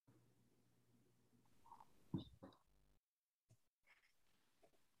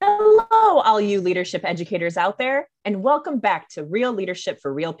all you leadership educators out there, and welcome back to Real Leadership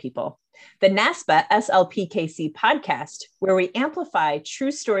for Real People, the NASPA SLPKC podcast, where we amplify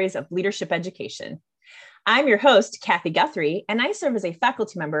true stories of leadership education. I'm your host, Kathy Guthrie, and I serve as a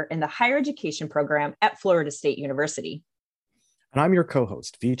faculty member in the higher education program at Florida State University. And I'm your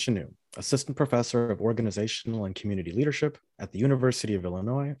co-host, V. Chanu, Assistant Professor of Organizational and Community Leadership at the University of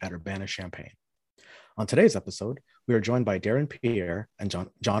Illinois at Urbana-Champaign. On today's episode, we are joined by Darren Pierre and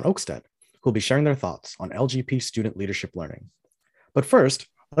John Oakstead, who will be sharing their thoughts on LGP student leadership learning. But first,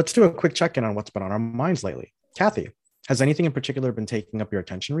 let's do a quick check-in on what's been on our minds lately. Kathy, has anything in particular been taking up your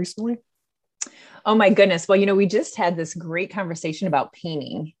attention recently? Oh my goodness. Well, we just had this great conversation about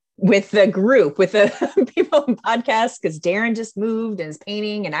painting with the group, with the people in podcasts, because Darren just moved and is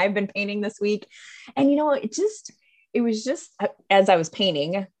painting, and I've been painting this week. And, it was just as I was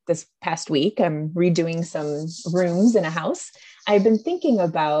painting this past week, I'm redoing some rooms in a house. I've been thinking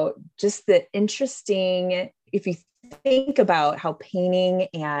about just the interesting, if you think about how painting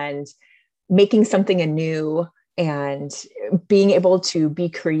and making something anew and being able to be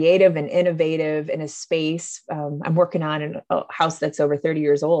creative and innovative in a space. I'm working on a house that's over 30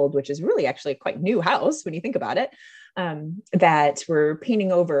 years old, which is really actually a quite new house when you think about it, that we're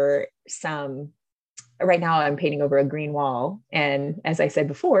painting over some. Right now I'm painting over a green wall. And as I said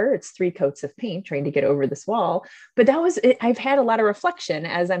before, it's 3 coats of paint trying to get over this wall. But that was it. I've had a lot of reflection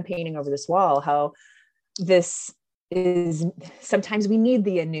as I'm painting over this wall, how this is sometimes we need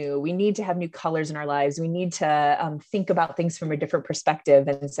the anew. We need to have new colors in our lives. We need to think about things from a different perspective.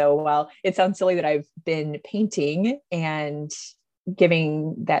 And so while it sounds silly that I've been painting and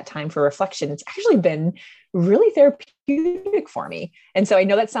giving that time for reflection, it's actually been really therapeutic for me. And so I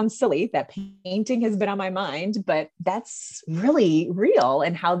know that sounds silly that painting has been on my mind, but that's really real,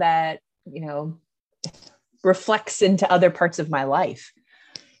 and how that, reflects into other parts of my life.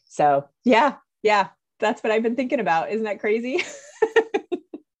 So yeah, that's what I've been thinking about. Isn't that crazy?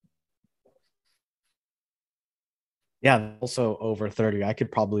 Yeah, also over 30, I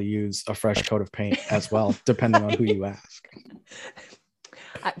could probably use a fresh coat of paint as well, depending on who you ask.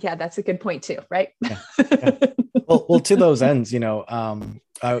 Yeah, that's a good point too, right? Yeah. Well, to those ends, in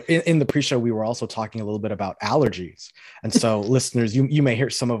the pre-show, we were also talking a little bit about allergies. And so listeners, you may hear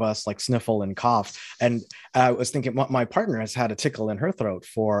some of us like sniffle and cough. And I was thinking my partner has had a tickle in her throat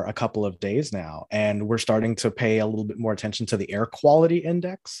for a couple of days now. And we're starting to pay a little bit more attention to the air quality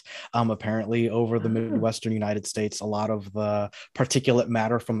index. Apparently over the Midwestern United States, a lot of the particulate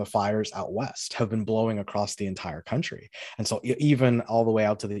matter from the fires out west have been blowing across the entire country. And so even all the way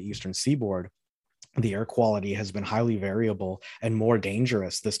out to the eastern seaboard, the air quality has been highly variable and more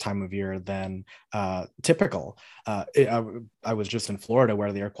dangerous this time of year than typical. I was just in Florida,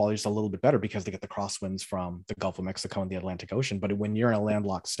 where the air quality is a little bit better because they get the crosswinds from the Gulf of Mexico and the Atlantic Ocean. But when you're in a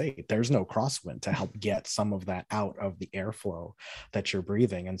landlocked state, there's no crosswind to help get some of that out of the airflow that you're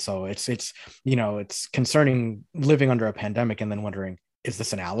breathing. And so it's concerning living under a pandemic and then wondering, is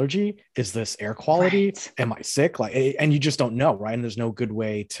this an allergy? Is this air quality? Right. Am I sick? And you just don't know, right? And there's no good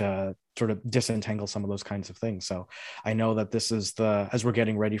way to sort of disentangle some of those kinds of things. So I know that this is as we're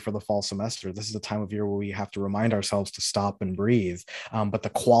getting ready for the fall semester, this is a time of year where we have to remind ourselves to stop and breathe. But the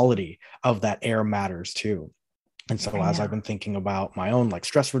quality of that air matters too. And so as I've been thinking about my own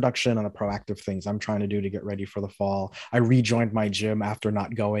stress reduction and the proactive things I'm trying to do to get ready for the fall, I rejoined my gym after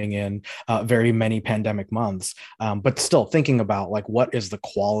not going in very many pandemic months, but still thinking about what is the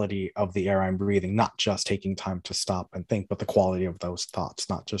quality of the air I'm breathing, not just taking time to stop and think, but the quality of those thoughts,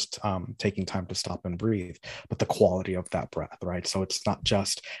 not just taking time to stop and breathe, but the quality of that breath, right? So it's not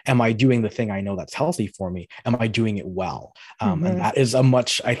just, am I doing the thing I know that's healthy for me? Am I doing it well? And that is a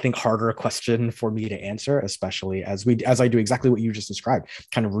much, I think, harder question for me to answer, especially as I do exactly what you just described,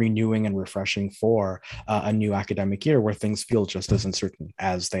 kind of renewing and refreshing for a new academic year where things feel just as uncertain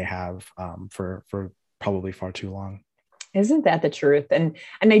as they have for probably far too long. Isn't that the truth? And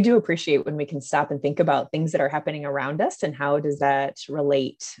I do appreciate when we can stop and think about things that are happening around us and how does that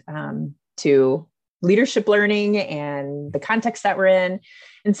relate to leadership learning and the context that we're in.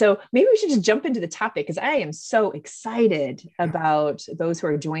 And so maybe we should just jump into the topic, because I am so excited about those who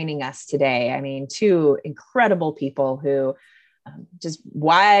are joining us today. I mean, 2 incredible people who just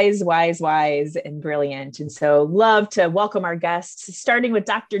wise and brilliant. And so love to welcome our guests, starting with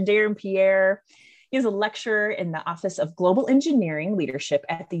Dr. Darren Pierre. He is a lecturer in the Office of Global Engineering Leadership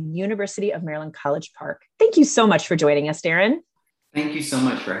at the University of Maryland, College Park. Thank you so much for joining us, Darren. Thank you so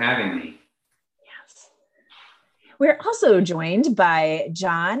much for having me. We're also joined by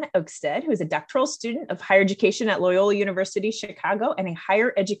John Oakstead, who is a doctoral student of higher education at Loyola University, Chicago, and a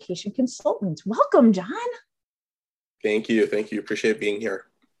higher education consultant. Welcome, John. Thank you. Appreciate being here.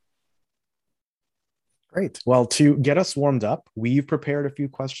 Great. Well, to get us warmed up, we've prepared a few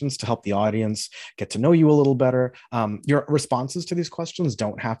questions to help the audience get to know you a little better. Your responses to these questions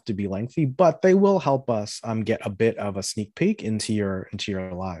don't have to be lengthy, but they will help us get a bit of a sneak peek into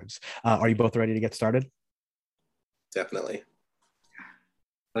your lives. Are you both ready to get started? Definitely.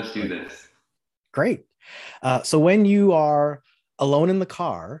 Let's do this. Great. So when you are alone in the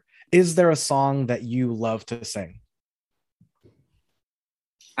car, is there a song that you love to sing?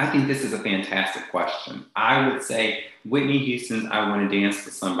 I think this is a fantastic question. I would say Whitney Houston's I Want to Dance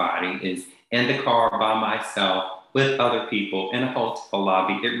with Somebody is in the car by myself with other people in a hotel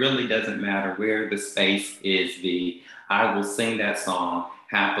lobby. It really doesn't matter where the space is. I will sing that song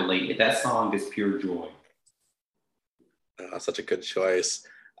happily. That song is pure joy. Such a good choice.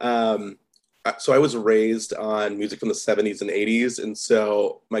 So I was raised on music from the 70s and 80s. And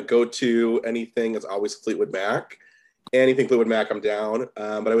so my go-to anything is always Fleetwood Mac. Anything Fleetwood Mac, I'm down.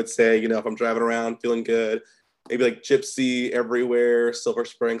 But I would say, if I'm driving around feeling good, maybe like Gypsy Everywhere, Silver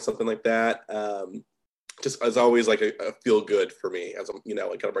Spring, something like that. Just as always, like a feel good for me, as it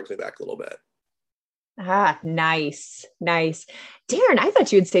kind of brings me back a little bit. Ah, nice. Darren, I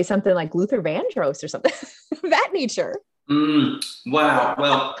thought you would say something like Luther Vandross or something of that nature. Wow.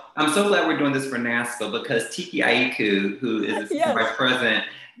 Well, I'm so glad we're doing this for NASPA because Tiki Aiku, who is the vice president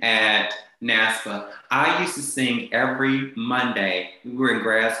at NASPA, I used to sing every Monday. We were in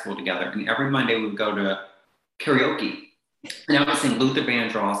grad school together, and every Monday we would go to karaoke. And I would sing Luther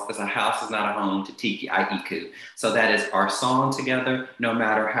Vandross as A House Is Not a Home to Tiki Aiku. So that is our song together, no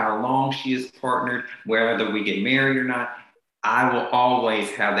matter how long she is partnered, whether we get married or not. I will always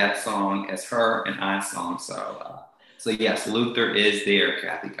have that song as her and I song. So yes, Luther is there,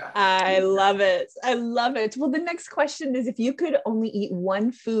 Kathy. I love it. Well, the next question is, if you could only eat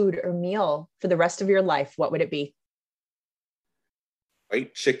one food or meal for the rest of your life, what would it be?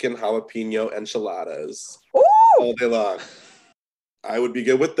 White chicken jalapeno enchiladas. Ooh! All day long. I would be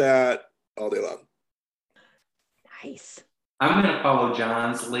good with that all day long. Nice. I'm going to follow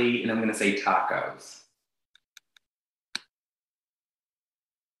John's lead, and I'm going to say tacos.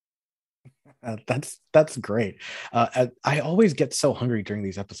 That's great. I always get so hungry during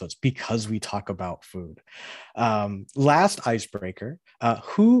these episodes because we talk about food. Last icebreaker,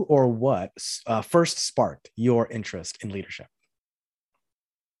 who or what first sparked your interest in leadership?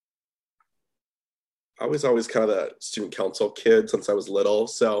 I was always kind of the student council kid since I was little.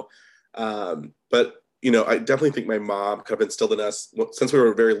 So, but I definitely think my mom kind of instilled in us since we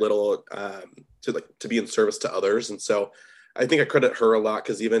were very little to be in service to others. And so I think I credit her a lot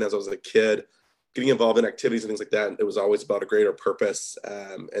because even as I was a kid, getting involved in activities and things like that, it was always about a greater purpose,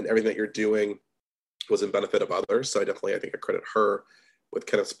 and everything that you're doing was in benefit of others. So I think I credit her with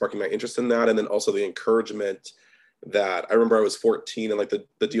kind of sparking my interest in that. And then also the encouragement that I remember I was 14 and like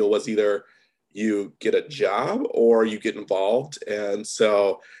the deal was either you get a job or you get involved. And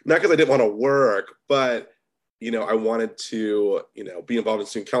so not because I didn't want to work, but I wanted to, be involved in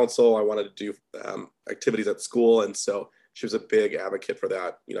student council. I wanted to do activities at school. And so she was a big advocate for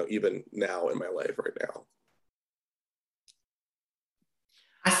that, even now in my life right now.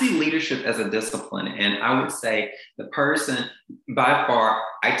 I see leadership as a discipline. And I would say the person by far,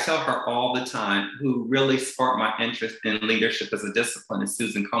 I tell her all the time, who really sparked my interest in leadership as a discipline is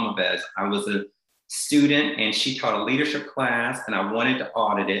Susan Comavez. I was a student and she taught a leadership class and I wanted to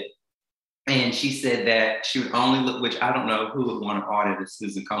audit it. And she said that she would only look, which I don't know who would want to audit a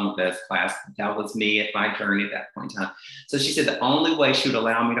Susan Comavez class. That was me at my journey at that point in time. So she said the only way she would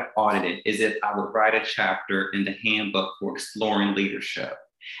allow me to audit it is if I would write a chapter in the handbook for exploring leadership.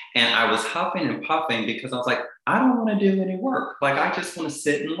 And I was huffing and puffing because I was like, I don't want to do any work. Like, I just want to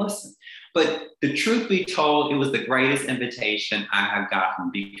sit and listen. But the truth be told, it was the greatest invitation I have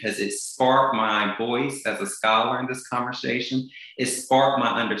gotten because it sparked my voice as a scholar in this conversation. It sparked my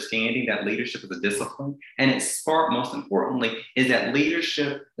understanding that leadership is a discipline. And it sparked, most importantly, is that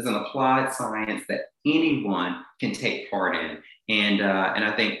leadership is an applied science that anyone can take part in. And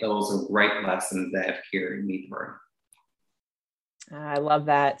I think those are great lessons that have carried me through. I love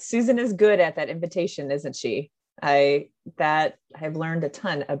that. Susan is good at that invitation, isn't she? I've learned a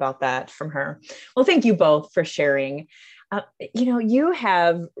ton about that from her. Well, thank you both for sharing. You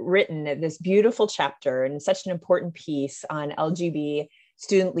have written this beautiful chapter and such an important piece on LGB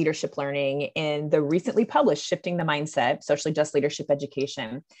student leadership learning in the recently published Shifting the Mindset, Socially Just Leadership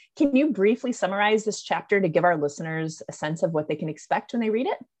Education. Can you briefly summarize this chapter to give our listeners a sense of what they can expect when they read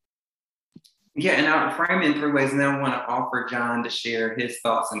it? Yeah, and I'll frame it in three ways, and then I want to offer John to share his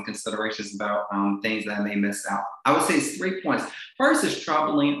thoughts and considerations about things that I may miss out. I would say it's 3 points. First is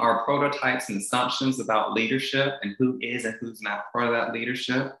troubling our prototypes and assumptions about leadership and who is and who's not part of that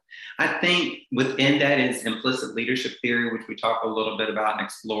leadership. I think within that is implicit leadership theory, which we talk a little bit about and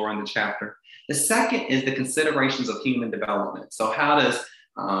explore in the chapter. The second is the considerations of human development. So how does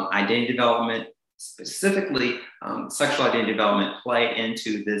identity development, specifically sexual identity development, play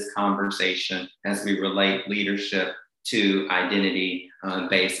into this conversation as we relate leadership to identity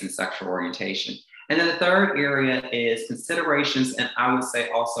based and sexual orientation. And then the third area is considerations, and I would say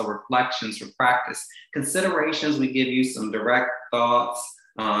also reflections for practice. Considerations, we give you some direct thoughts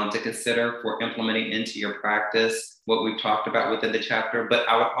to consider for implementing into your practice what we've talked about within the chapter. But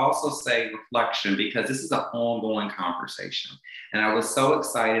I would also say reflection, because this is an ongoing conversation. And I was so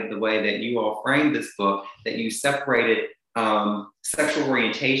excited the way that you all framed this book, that you separated sexual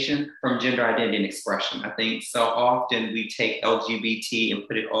orientation from gender identity and expression. I think so often we take LGBT and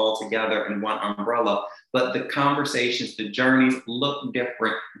put it all together in one umbrella, but the conversations, the journeys look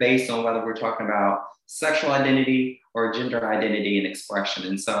different based on whether we're talking about sexual identity or gender identity and expression.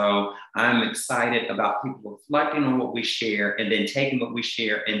 And so I'm excited about people reflecting on what we share and then taking what we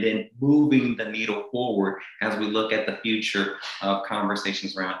share and then moving the needle forward as we look at the future of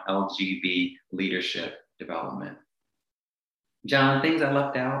conversations around LGBT leadership development. John, things I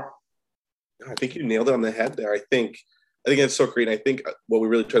left out? I think you nailed it on the head there. I think it's so great. And I think what we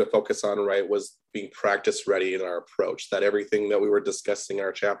really tried to focus on, right, was being practice ready in our approach, that everything that we were discussing in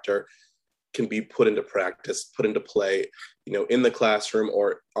our chapter can be put into practice, put into play, in the classroom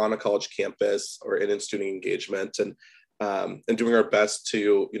or on a college campus or in student engagement, and doing our best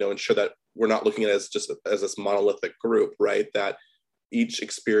to, ensure that we're not looking at it as this monolithic group, right? That each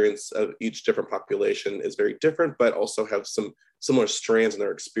experience of each different population is very different, but also have some similar strands in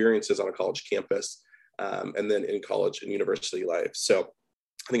their experiences on a college campus, and then in college and university life. So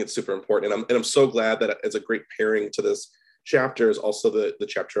I think it's super important. And I'm so glad that as a great pairing to this chapter is also the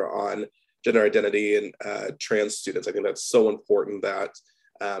chapter on gender identity and trans students. I think that's so important, that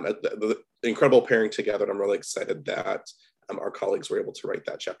the incredible pairing together. And I'm really excited that our colleagues were able to write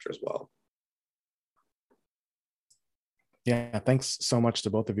that chapter as well. Yeah, thanks so much to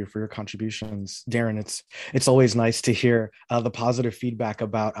both of you for your contributions. Darren, it's always nice to hear the positive feedback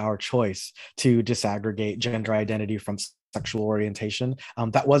about our choice to disaggregate gender identity from sexual orientation.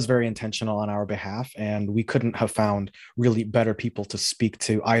 That was very intentional on our behalf, and we couldn't have found really better people to speak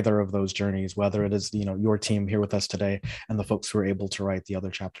to either of those journeys, whether it is your team here with us today and the folks who were able to write the other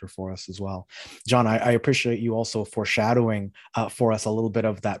chapter for us as well. John, I appreciate you also foreshadowing for us a little bit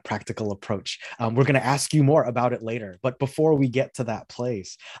of that practical approach. We're going to ask you more about it later, but before we get to that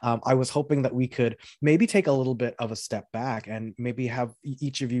place, I was hoping that we could maybe take a little bit of a step back and maybe have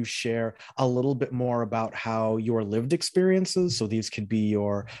each of you share a little bit more about how your lived experiences, so these could be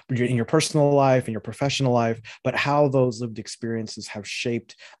in your personal life and your professional life, but how those lived experiences have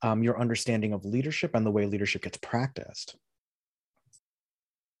shaped your understanding of leadership and the way leadership gets practiced.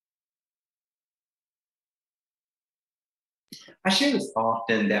 I share this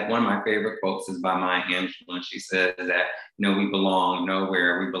often, that one of my favorite quotes is by Maya Angelou, and she says that, we belong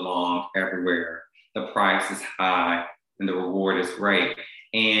nowhere, we belong everywhere. The price is high and the reward is great.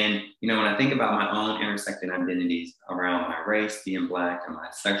 And, when I think about my own intersecting identities around my race being Black and my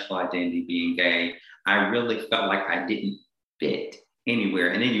sexual identity being gay, I really felt like I didn't fit anywhere.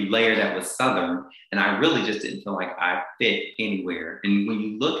 And then you layer that with Southern, and I really just didn't feel like I fit anywhere. And when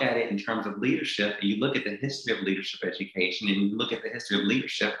you look at it in terms of leadership, and you look at the history of leadership education, and you look at the history of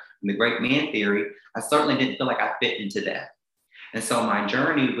leadership and the great man theory, I certainly didn't feel like I fit into that. And so my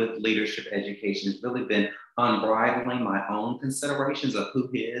journey with leadership education has really been unbridling my own considerations of who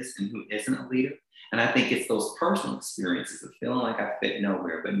is and who isn't a leader. And I think it's those personal experiences of feeling like I fit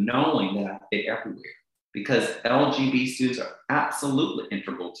nowhere, but knowing that I fit everywhere. Because LGBT students are absolutely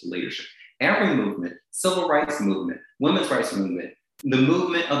integral to leadership. Every movement, civil rights movement, women's rights movement, the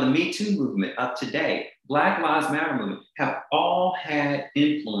movement of the Me Too movement up to date, Black Lives Matter movement, have all had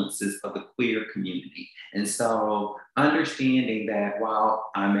influences of the queer community. And so understanding that while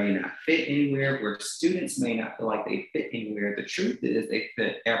I may not fit anywhere, where students may not feel like they fit anywhere, the truth is they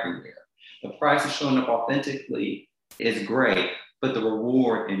fit everywhere. The price of showing up authentically is great, but the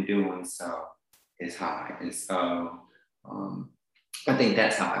reward in doing so is high. And so I think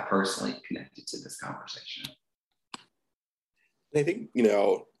that's how I personally connected to this conversation. I think,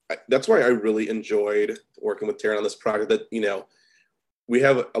 that's why I really enjoyed working with Darren on this project, that, we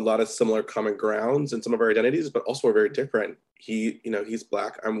have a lot of similar common grounds in some of our identities, but also we're very different. He's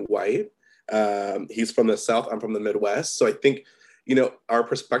Black, I'm white. He's from the South, I'm from the Midwest. So I think, our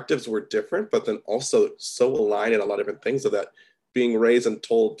perspectives were different, but then also so aligned in a lot of different things, so that being raised and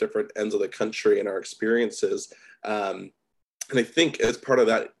told different ends of the country and our experiences. And I think as part of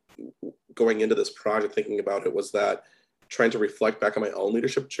that, going into this project, thinking about it, was that trying to reflect back on my own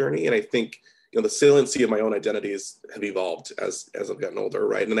leadership journey. And I think, the saliency of my own identities have evolved as I've gotten older,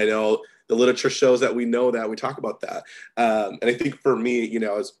 right? And I know the literature shows that we talk about that. And I think for me,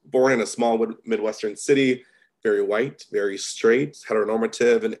 I was born in a small Midwestern city, very white, very straight,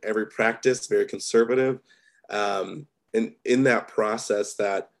 heteronormative in every practice, very conservative. And in that process,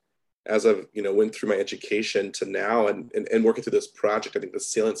 that as I've, went through my education to now and working through this project, I think the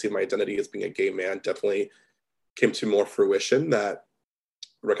saliency of my identity as being a gay man definitely came to more fruition, that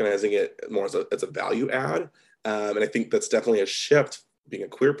recognizing it more as a value add. And I think that's definitely a shift, being a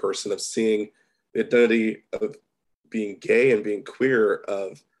queer person, of seeing the identity of being gay and being queer,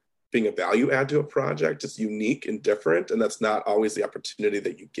 of being a value add to a project. It's unique and different, and that's not always the opportunity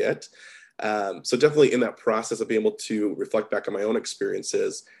that you get. So definitely in that process of being able to reflect back on my own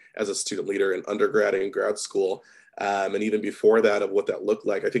experiences as a student leader in undergrad and grad school, and even before that, of what that looked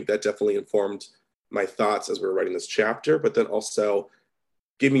like, I think that definitely informed my thoughts as we were writing this chapter, but then also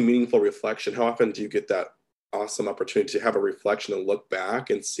gave me meaningful reflection. How often do you get that awesome opportunity to have a reflection and look back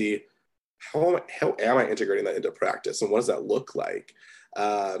and see how am I integrating that into practice, and what does that look like?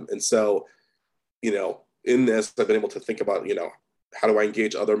 And so, in this, I've been able to think about, how do I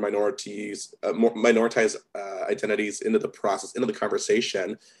engage other minorities, minoritized identities into the process, into the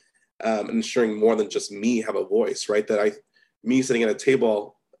conversation, ensuring more than just me have a voice, right? That me sitting at a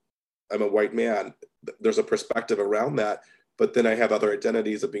table, I'm a white man, there's a perspective around that, but then I have other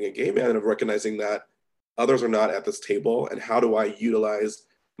identities of being a gay man, and of recognizing that others are not at this table, and how do I utilize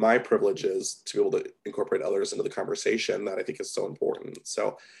my privileges to be able to incorporate others into the conversation, that I think is so important.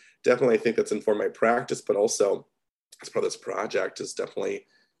 So definitely, I think that's informed my practice, but also as part of this project is definitely,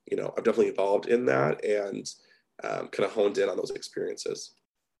 I've definitely evolved in that, and kind of honed in on those experiences.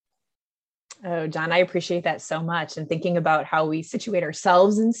 Oh, John, I appreciate that so much. And thinking about how we situate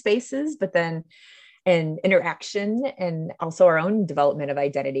ourselves in spaces, but then in interaction, and also our own development of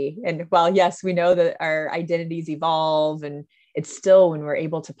identity. And while, yes, we know that our identities evolve, and it's still, when we're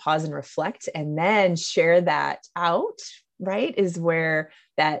able to pause and reflect and then share that out, right, is where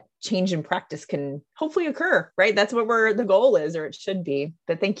that change in practice can hopefully occur, right? That's what the goal is, or it should be.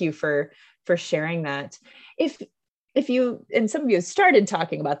 But thank you for sharing that. If you, and some of you started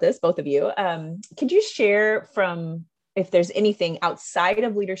talking about this, both of you, could you share if there's anything outside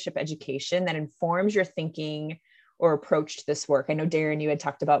of leadership education that informs your thinking or approach to this work? I know, Darren, you had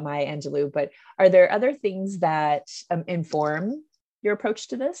talked about Maya Angelou, but are there other things that inform your approach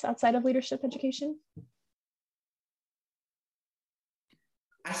to this outside of leadership education?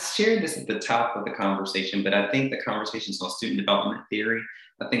 I shared this at the top of the conversation, but I think the conversations on student development theory,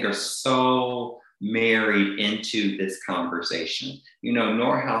 I think, are so married into this conversation.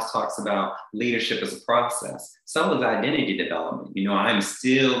 Norhaus talks about leadership as a process. So is identity development. I'm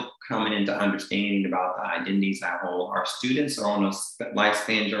still coming into understanding about the identities I hold. Our students are on a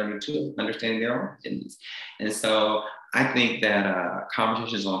lifespan journey too, understanding their own identities. And so I think that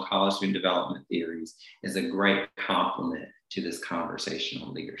conversations on college student development theories is a great complement to this conversation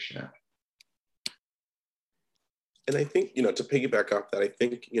on leadership. And I think, to piggyback off that, I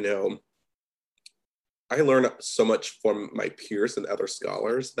think, I learn so much from my peers and other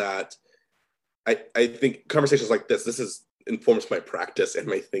scholars that I think conversations like this informs my practice and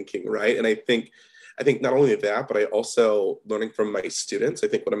my thinking, right? And I think not only that, but I also, learning from my students, I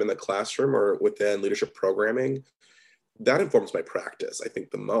think when I'm in the classroom or within leadership programming, that informs my practice, I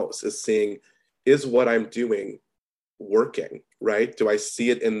think, the most, is seeing, is what I'm doing working, right? Do I see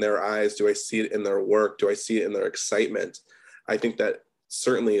it in their eyes? Do I see it in their work? Do I see it in their excitement? I think that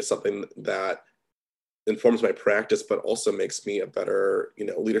certainly is something that informs my practice, but also makes me a better,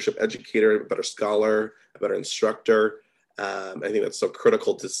 leadership educator, a better scholar, a better instructor. I think that's so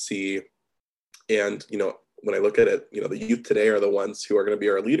critical to see. And, when I look at it, the youth today are the ones who are going to be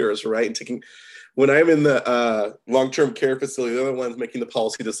our leaders, right? And when I'm in the long-term care facility, they're the ones making the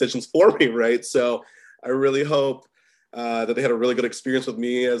policy decisions for me, right? So I really hope that they had a really good experience with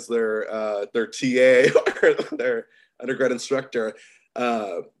me as their TA or their undergrad instructor.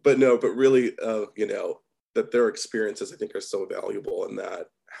 But really, that their experiences, I think, are so valuable, and that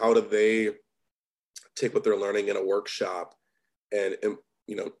how do they take what they're learning in a workshop and,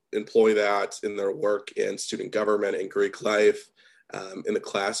 employ that in their work in student government and Greek life, in the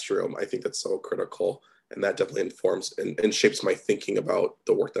classroom. I think that's so critical, and that definitely informs and shapes my thinking about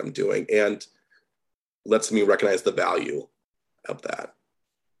the work that I'm doing, and lets me recognize the value of that.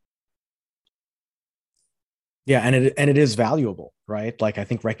 Yeah, and it is valuable, right? Like I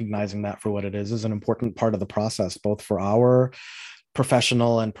think recognizing that for what it is an important part of the process, both for our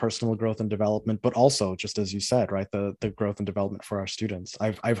professional and personal growth and development, but also just as you said, right, the growth and development for our students.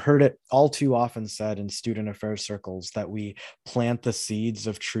 I've heard it all too often said in student affairs circles that we plant the seeds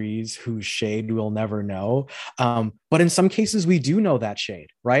of trees whose shade we'll never know. But in some cases we do know that shade,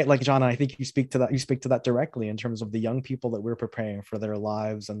 right? Like John, I think you speak to that directly in terms of the young people that we're preparing for their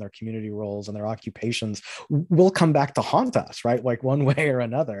lives and their community roles and their occupations will come back to haunt us, right? Like one way or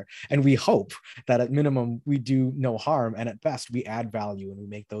another. And we hope that at minimum we do no harm, and at best we add value and we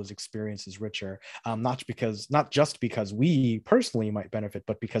make those experiences richer, not just because we personally might benefit,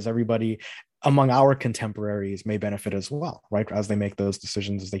 but because everybody among our contemporaries may benefit as well, right, as they make those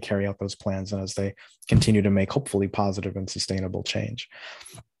decisions, as they carry out those plans, and as they continue to make hopefully positive and sustainable change.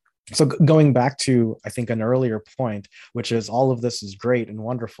 So going back to, I think, an earlier point, which is all of this is great and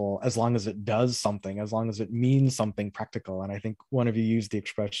wonderful as long as it does something, as long as it means something practical. And I think one of you used the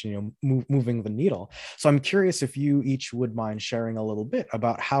expression, moving the needle. So I'm curious if you each would mind sharing a little bit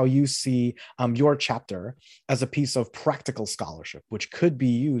about how you see your chapter as a piece of practical scholarship, which could be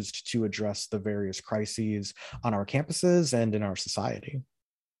used to address the various crises on our campuses and in our society.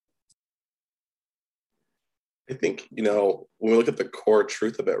 I think, when we look at the core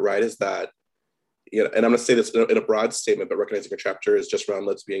truth of it, right, is that, and I'm going to say this in a broad statement, but recognizing your chapter is just around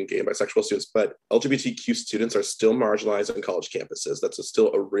lesbian, gay, and bisexual students, but LGBTQ students are still marginalized on college campuses. That's still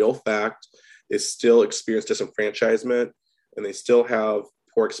a real fact. They still experience disenfranchisement, and they still have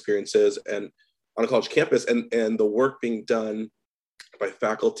poor experiences and on a college campus, and the work being done by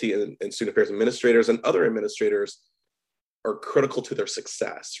faculty and student affairs administrators and other administrators are critical to their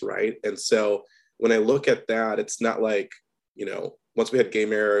success, right? And so when I look at that, it's not like, once we had gay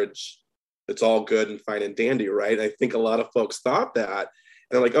marriage, it's all good and fine and dandy, right? And I think a lot of folks thought that, and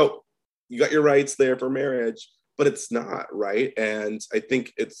they're like, oh, you got your rights there for marriage, but it's not, right? And I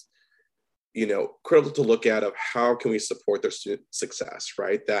think it's, critical to look at of how can we support their student success,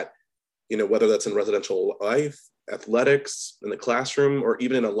 right? That, whether that's in residential life, athletics, in the classroom, or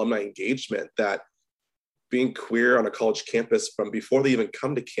even in alumni engagement, that being queer on a college campus from before they even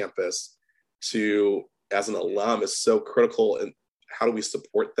come to campus to as an alum is so critical. And how do we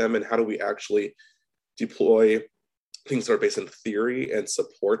support them, and how do we actually deploy things that are based in theory and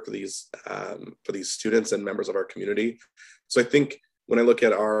support for these students and members of our community? So I think when I look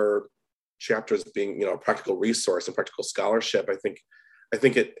at our chapters being, a practical resource and practical scholarship, I think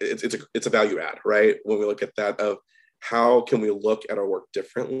it's a value add, right? When we look at that of how can we look at our work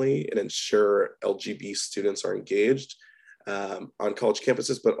differently and ensure LGB students are engaged on college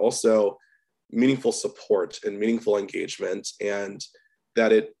campuses, but also meaningful support and meaningful engagement, and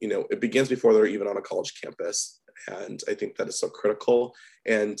that it begins before they're even on a college campus. And I think that is so critical.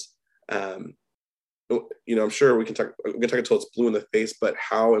 And I'm sure we can talk until it's blue in the face, but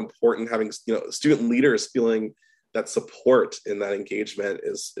how important having student leaders feeling that support in that engagement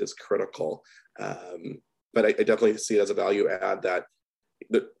is critical. But I definitely see it as a value add that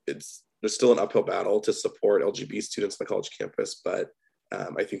there's still an uphill battle to support LGBT students on the college campus, but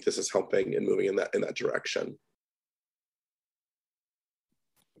I think this is helping and moving in that direction.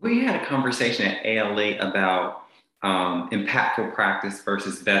 We had a conversation at ALE about impactful practice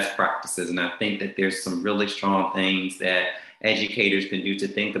versus best practices. And I think that there's some really strong things that educators can do to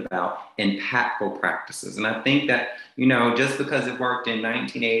think about impactful practices. And I think that, just because it worked in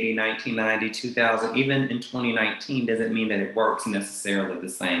 1980, 1990, 2000, even in 2019, doesn't mean that it works necessarily the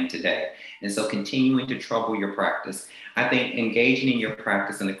same today. And so continuing to trouble your practice, I think engaging in your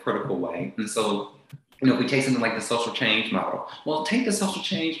practice in a critical way. And so, if we take something like the social change model, well, take the social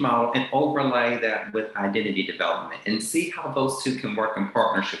change model and overlay that with identity development and see how those two can work in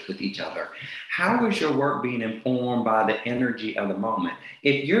partnership with each other. How is your work being informed by the energy of the moment?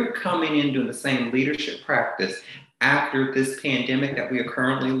 If you're coming in doing the same leadership practice after this pandemic that we are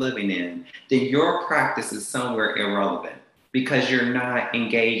currently living in, then your practice is somewhere irrelevant because you're not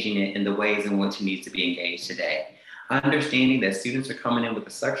engaging it in the ways in which it needs to be engaged today. Understanding that students are coming in with a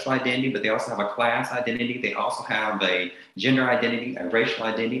sexual identity, but they also have a class identity. They also have a gender identity, a racial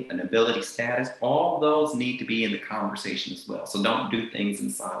identity, an ability status. All those need to be in the conversation as well. So don't do things in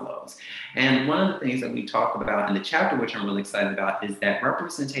silos. And one of the things that we talk about in the chapter, which I'm really excited about, is that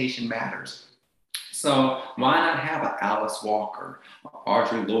representation matters. So why not have an Alice Walker,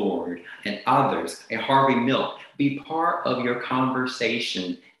 Audre Lorde, and others, and Harvey Milk, be part of your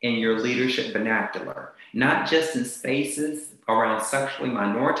conversation in your leadership vernacular, not just in spaces around sexually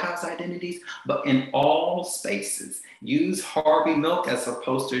minoritized identities, but in all spaces. Use Harvey Milk as a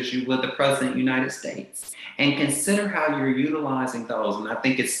poster as you would the President of the United States, and consider how you're utilizing those. And I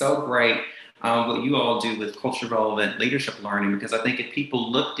think it's so great what you all do with culture relevant leadership learning, because I think if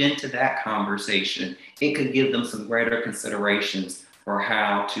people looked into that conversation, it could give them some greater considerations for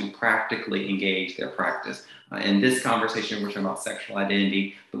how to practically engage their practice. In this conversation, we're talking about sexual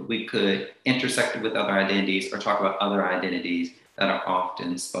identity, but we could intersect it with other identities or talk about other identities that are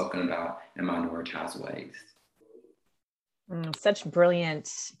often spoken about in minoritized ways. Such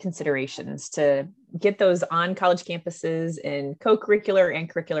brilliant considerations to get those on college campuses in co-curricular and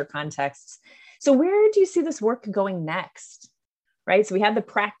curricular contexts. So where do you see this work going next? Right? So we have the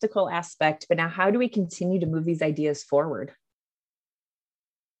practical aspect, but now how do we continue to move these ideas forward?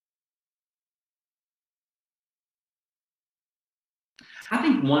 I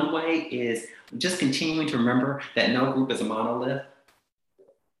think one way is just continuing to remember that no group is a monolith.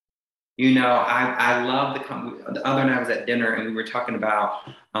 You know, I love the other night I was at dinner and we were talking about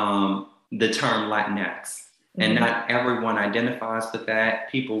the term Latinx. And not everyone identifies with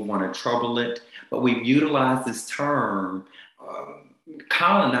that. People want to trouble it, but we've utilized this term,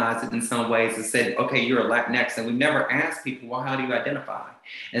 colonized it in some ways and said, okay, you're a Latinx. And we've never asked people, well, how do you identify?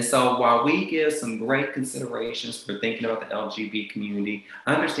 And so while we give some great considerations for thinking about the LGBT community,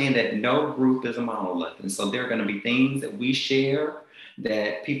 understand that no group is a monolith. And so there are going to be things that we share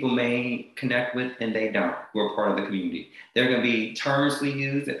that people may connect with and they don't, who are part of the community. There are going to be terms we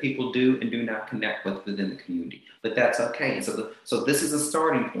use that people do and do not connect with within the community, but that's okay. And so this is a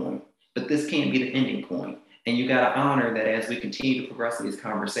starting point, but this can't be the ending point. And you got to honor that as we continue to progress in these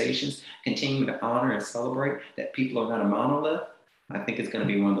conversations, continue to honor and celebrate that people are not a monolith. I think it's going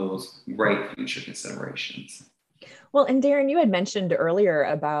to be one of those great future considerations. Well, and Darren, you had mentioned earlier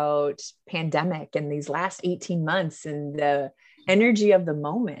about pandemic and these last 18 months and the energy of the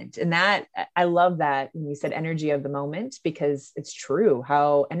moment. And that, I love that when you said energy of the moment, because it's true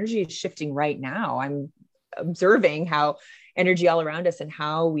how energy is shifting right now. I'm observing how energy all around us and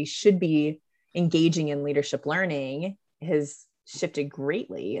how we should be engaging in leadership learning has shifted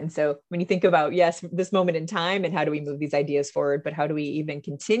greatly. And so when you think about, yes, this moment in time and how do we move these ideas forward, but how do we even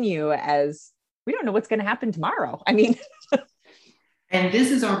continue as we don't know what's going to happen tomorrow? I mean, and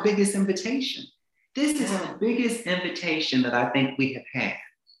this is our biggest invitation. This is our biggest invitation that I think we have had.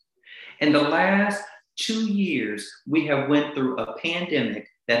 In the last 2 years, we have went through a pandemic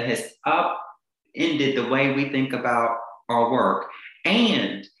that has upended the way we think about our work.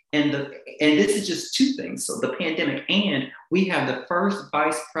 And this is just two things. So the pandemic, and we have the first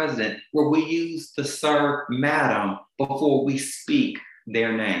vice president where we use the sir, madam before we speak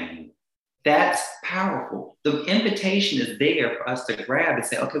their name. That's powerful. The invitation is there for us to grab and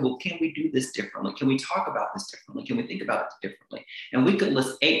say, okay, well, can we do this differently? Can we talk about this differently? Can we think about it differently? And we could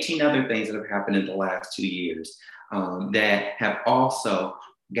list 18 other things that have happened in the last 2 years that have also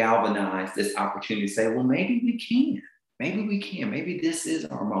galvanized this opportunity to say, well, maybe we can. Maybe we can. Maybe this is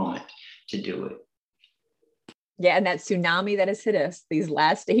our moment to do it. Yeah, and that tsunami that has hit us these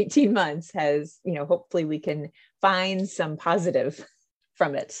last 18 months has, hopefully we can find some positive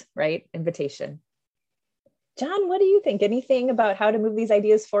from it, right? Invitation. John, what do you think? Anything about how to move these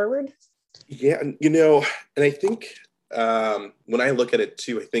ideas forward? Yeah, and I think when I look at it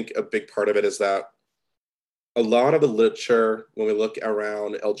too, I think a big part of it is that a lot of the literature, when we look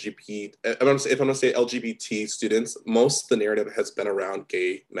around LGBT, if I'm going to say LGBT students, most of the narrative has been around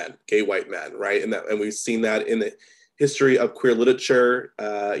gay white men, right? And we've seen that in the history of queer literature,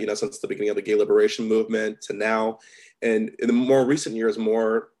 since the beginning of the gay liberation movement to now. And in the more recent years,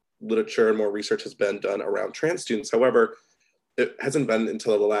 more literature and more research has been done around trans students. However, it hasn't been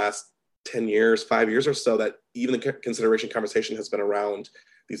until the last 10 years, 5 years or so that even the conversation has been around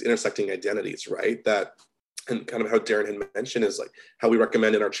these intersecting identities, right? And kind of how Darren had mentioned is like how we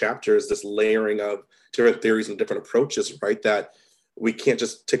recommend in our chapters, this layering of different theories and different approaches, right? That we can't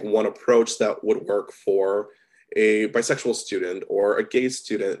just take one approach that would work for a bisexual student or a gay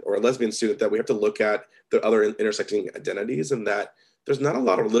student or a lesbian student, that we have to look at the other intersecting identities, and that there's not a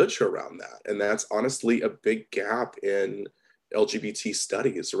lot of literature around that. And that's honestly a big gap in LGBT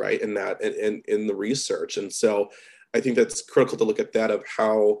studies, right? And that in the research. And so I think that's critical to look at that, of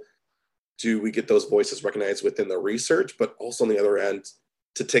how do we get those voices recognized within the research, but also on the other end,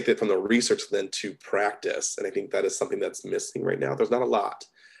 to take it from the research then to practice. And I think that is something that's missing right now. There's not a lot.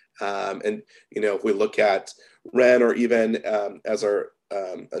 If we look at Ren, or even as our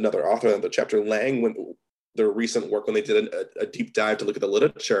another author of the chapter, Lang, when their recent work, when they did a deep dive to look at the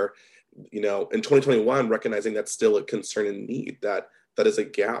literature, in 2021, recognizing that's still a concern and need, that is a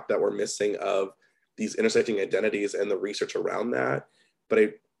gap that we're missing of these intersecting identities and the research around that.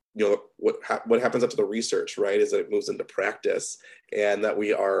 But what happens after the research, right, is that it moves into practice, and that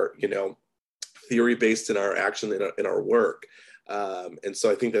we are, theory based in our action, in our work. And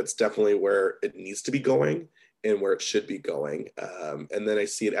so I think that's definitely where it needs to be going and where it should be going. And then I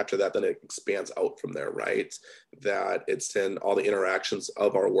see it after that, then it expands out from there, right? That it's in all the interactions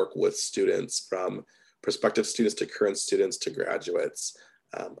of our work with students, from prospective students to current students to graduates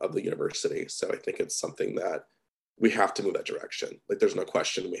of the university. So I think it's something that we have to move that direction. Like, there's no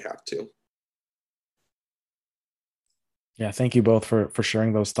question we have to. Yeah, thank you both for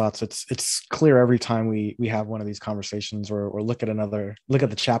sharing those thoughts. It's clear every time we have one of these conversations or look at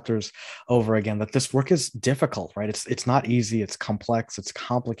the chapters over again, that this work is difficult, right? It's not easy, it's complex, it's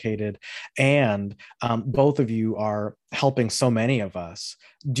complicated, and both of you are helping so many of us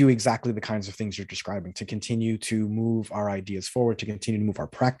do exactly the kinds of things you're describing, to continue to move our ideas forward, to continue to move our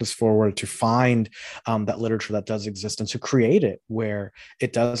practice forward, to find that literature that does exist, and to create it where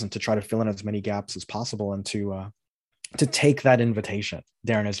it doesn't, to try to fill in as many gaps as possible, and to take that invitation,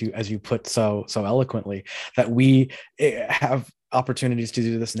 Darren, as you put so eloquently, that we have opportunities to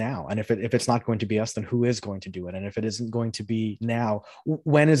do this now. And if it's not going to be us, then who is going to do it? And if it isn't going to be now,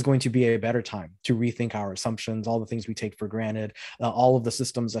 when is going to be a better time to rethink our assumptions, all the things we take for granted, all of the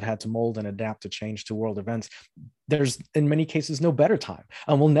systems that had to mold and adapt to change to world events? There's, in many cases, no better time.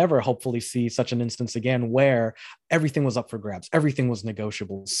 And we'll never hopefully see such an instance again where everything was up for grabs, everything was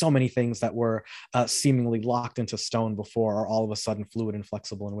negotiable. So many things that were seemingly locked into stone before are all of a sudden fluid and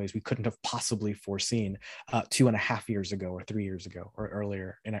flexible in ways we couldn't have possibly foreseen 2.5 years ago or 3 years ago or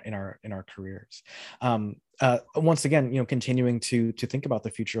earlier in our careers. Once again, continuing to think about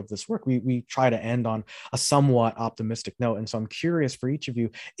the future of this work, we try to end on a somewhat optimistic note. And so I'm curious for each of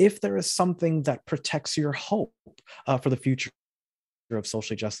you, if there is something that protects your hope for the future of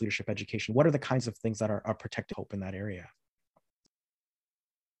socially just leadership education, what are the kinds of things that are protecting hope in that area?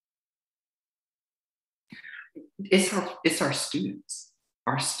 It's our students.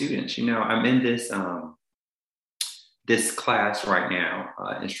 I'm in this class right now,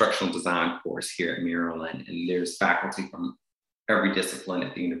 instructional design course here at Maryland, and there's faculty from every discipline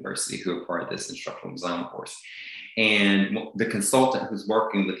at the university who are part of this instructional design course. And the consultant who's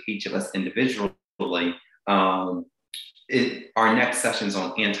working with each of us individually, our next session's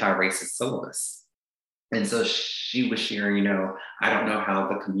on anti-racist syllabus. And so she was sharing, I don't know how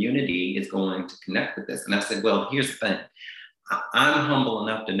the community is going to connect with this. And I said, well, here's the thing. I'm humble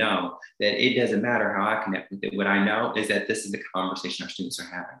enough to know that it doesn't matter how I connect with it. What I know is that this is the conversation our students are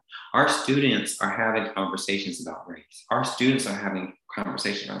having. Our students are having conversations about race. Our students are having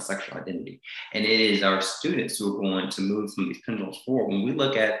conversations about sexual identity. And it is our students who are going to move some of these pendulums forward. When we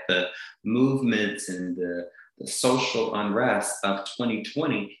look at the movements and the social unrest of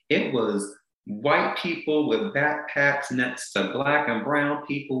 2020, it was white people with backpacks next to Black and brown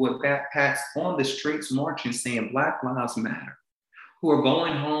people with backpacks on the streets marching, saying Black Lives Matter, who are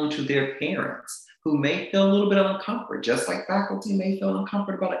going home to their parents, who may feel a little bit of uncomfort, just like faculty may feel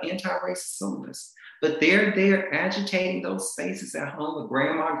uncomfort about an anti-racist syllabus. But they're there agitating those spaces at home with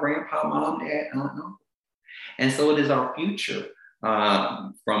grandma, grandpa, mom, dad, aunt, uncle. And so it is our future,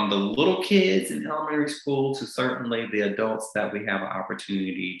 from the little kids in elementary school to certainly the adults that we have an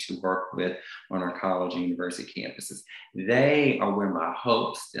opportunity to work with on our college and university campuses. They are where my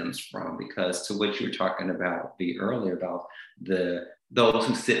hope stems from, because to what you were talking about earlier about those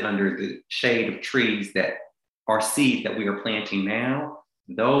who sit under the shade of trees that are seeds that we are planting now,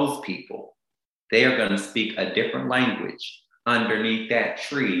 those people, they are going to speak a different language underneath that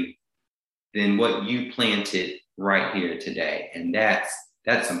tree than what you planted right here today. And that's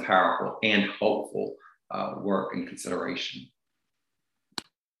some powerful and hopeful work and consideration.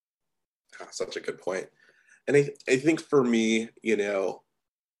 Such a good point. And I think for me,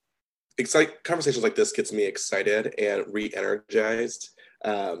 conversations like this gets me excited and re-energized.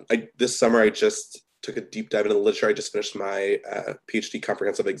 This summer, I just took a deep dive into the literature. I just finished my PhD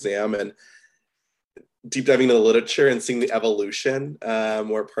comprehensive exam, and deep diving into the literature and seeing the evolution,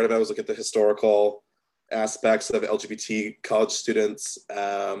 where part of it I was looking at the historical aspects of LGBT college students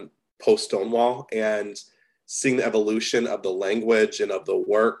post Stonewall, and seeing the evolution of the language and of the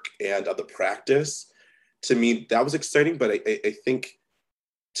work and of the practice. To me, that was exciting. But I think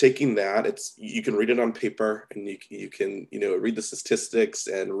taking that, you can read it on paper, and you can read the statistics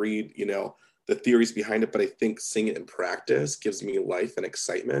and read the theories behind it. But I think seeing it in practice gives me life and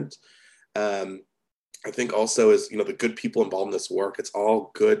excitement. I think also is the good people involved in this work. It's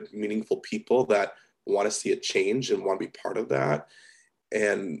all good, meaningful people that want to see it change and want to be part of that.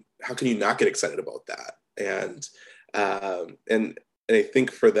 and how can you not get excited about that? And I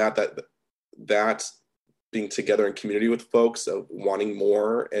think for that being together in community with folks of wanting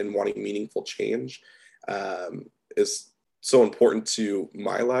more and wanting meaningful change is so important to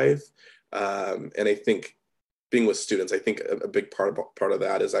my life. And I think being with students, I think a big part of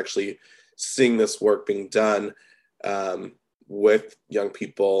that is actually seeing this work being done with young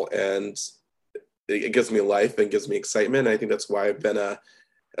people, and it gives me life and gives me excitement. And I think that's why I've been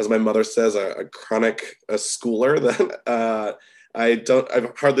as my mother says, a chronic schooler. That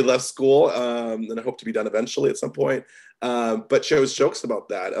I've hardly left school, and I hope to be done eventually at some point. But she always jokes about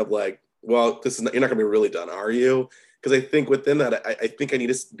that, of like, well, you're not going to be really done, are you? Because I think within that, I think I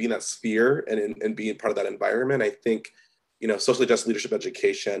need to be in that sphere and be part of that environment. I think, socially just leadership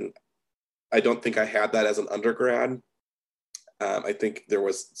education, I don't think I had that as an undergrad. I think there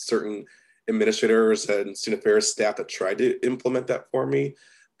was certain administrators and student affairs staff that tried to implement that for me,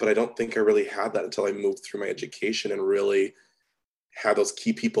 but I don't think I really had that until I moved through my education and really had those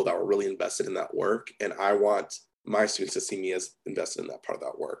key people that were really invested in that work. And I want my students to see me as invested in that part of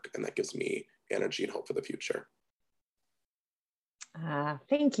that work. And that gives me energy and hope for the future.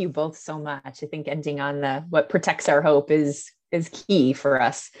 Thank you both so much. I think ending on what protects our hope is key for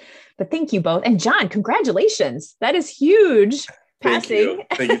us. But thank you both. And John, congratulations. That is huge. Passing.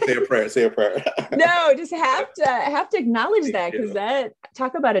 Thank you. Say a prayer. No, just have to acknowledge that, because that,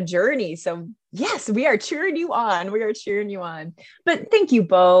 talk about a journey. So yes, we are cheering you on. But thank you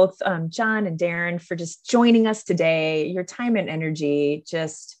both, John and Darren, for just joining us today. Your time and energy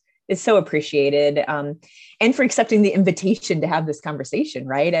just is so appreciated. And for accepting the invitation to have this conversation,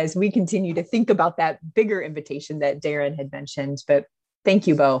 right? As we continue to think about that bigger invitation that Darren had mentioned. But thank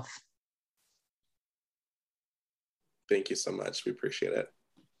you both. Thank you so much. We appreciate it.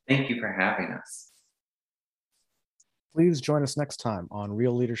 Thank you for having us. Please join us next time on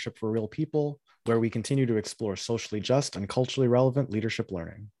Real Leadership for Real People, where we continue to explore socially just and culturally relevant leadership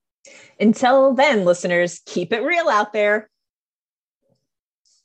learning. Until then, listeners, keep it real out there.